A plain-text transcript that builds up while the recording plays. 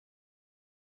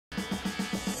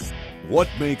What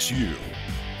makes you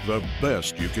the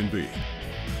best you can be?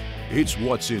 It's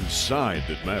what's inside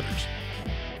that matters.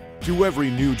 To every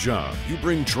new job, you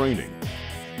bring training,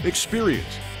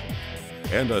 experience,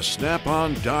 and a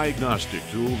Snap-on diagnostic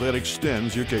tool that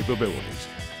extends your capabilities.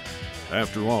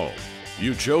 After all,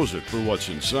 you chose it for what's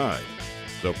inside,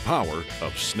 the power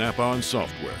of Snap-on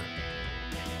software.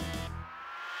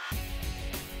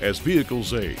 As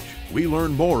vehicles age, we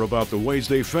learn more about the ways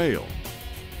they fail.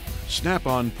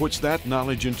 Snap-on puts that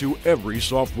knowledge into every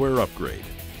software upgrade.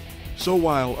 So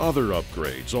while other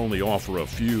upgrades only offer a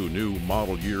few new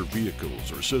model year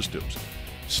vehicles or systems,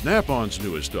 Snap-on's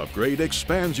newest upgrade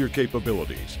expands your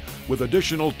capabilities with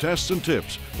additional tests and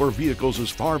tips for vehicles as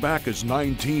far back as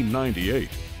 1998.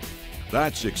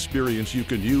 That's experience you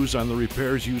can use on the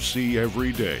repairs you see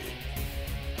every day.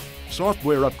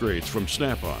 Software upgrades from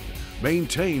Snap-on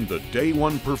maintain the day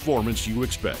one performance you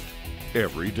expect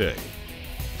every day.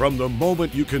 From the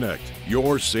moment you connect,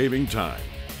 you're saving time.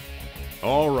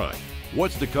 All right,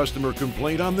 what's the customer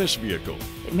complaint on this vehicle?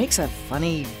 It makes a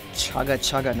funny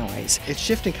chugga-chugga noise. It's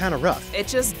shifting kind of rough. It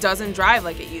just doesn't drive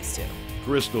like it used to.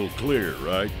 Crystal clear,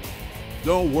 right?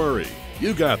 Don't worry,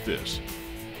 you got this.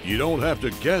 You don't have to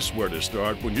guess where to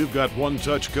start when you've got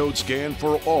one-touch code scan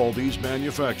for all these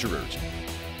manufacturers.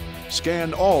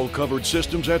 Scan all covered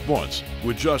systems at once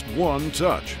with just one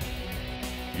touch.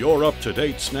 Your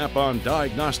up-to-date Snap-on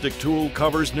diagnostic tool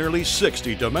covers nearly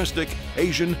 60 domestic,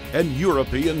 Asian, and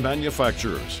European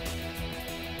manufacturers.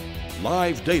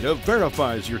 Live data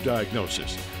verifies your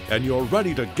diagnosis, and you're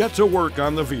ready to get to work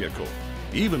on the vehicle,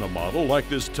 even a model like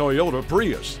this Toyota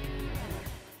Prius.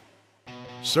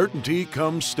 Certainty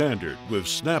comes standard with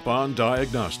Snap-on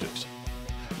diagnostics.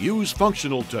 Use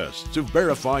functional tests to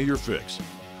verify your fix,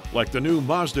 like the new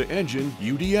Mazda engine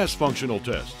UDS functional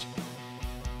tests.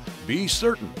 Be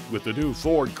certain with the new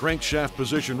Ford crankshaft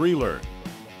position relearn.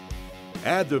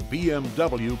 Add the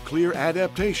BMW Clear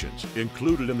adaptations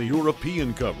included in the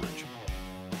European coverage.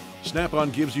 Snap-on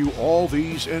gives you all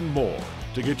these and more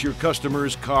to get your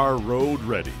customer's car road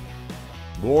ready.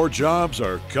 More jobs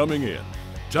are coming in.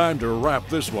 Time to wrap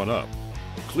this one up.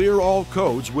 Clear all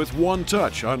codes with one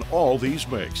touch on all these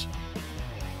makes.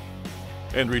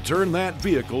 And return that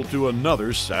vehicle to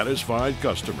another satisfied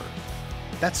customer.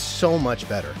 That's so much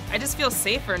better. I just feel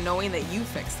safer knowing that you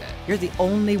fixed it. You're the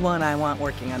only one I want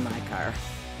working on my car.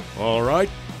 All right,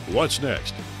 what's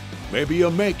next? Maybe a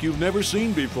make you've never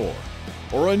seen before,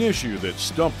 or an issue that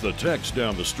stumped the techs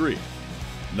down the street.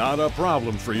 Not a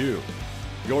problem for you.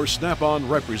 Your Snap-on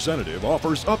representative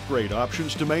offers upgrade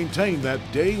options to maintain that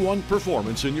day one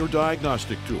performance in your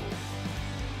diagnostic tool.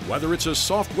 Whether it's a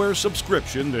software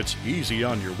subscription that's easy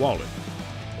on your wallet,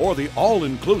 or the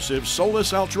all-inclusive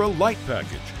Solus Ultra Lite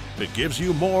package that gives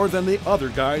you more than the other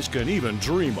guys can even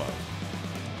dream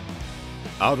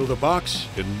of. Out of the box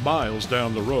and miles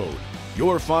down the road,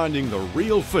 you're finding the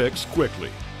real fix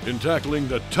quickly and tackling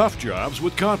the tough jobs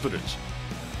with confidence,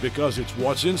 because it's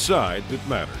what's inside that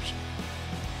matters.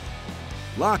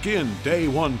 Lock in day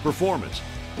one performance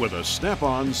with a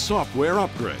Snap-on software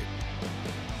upgrade.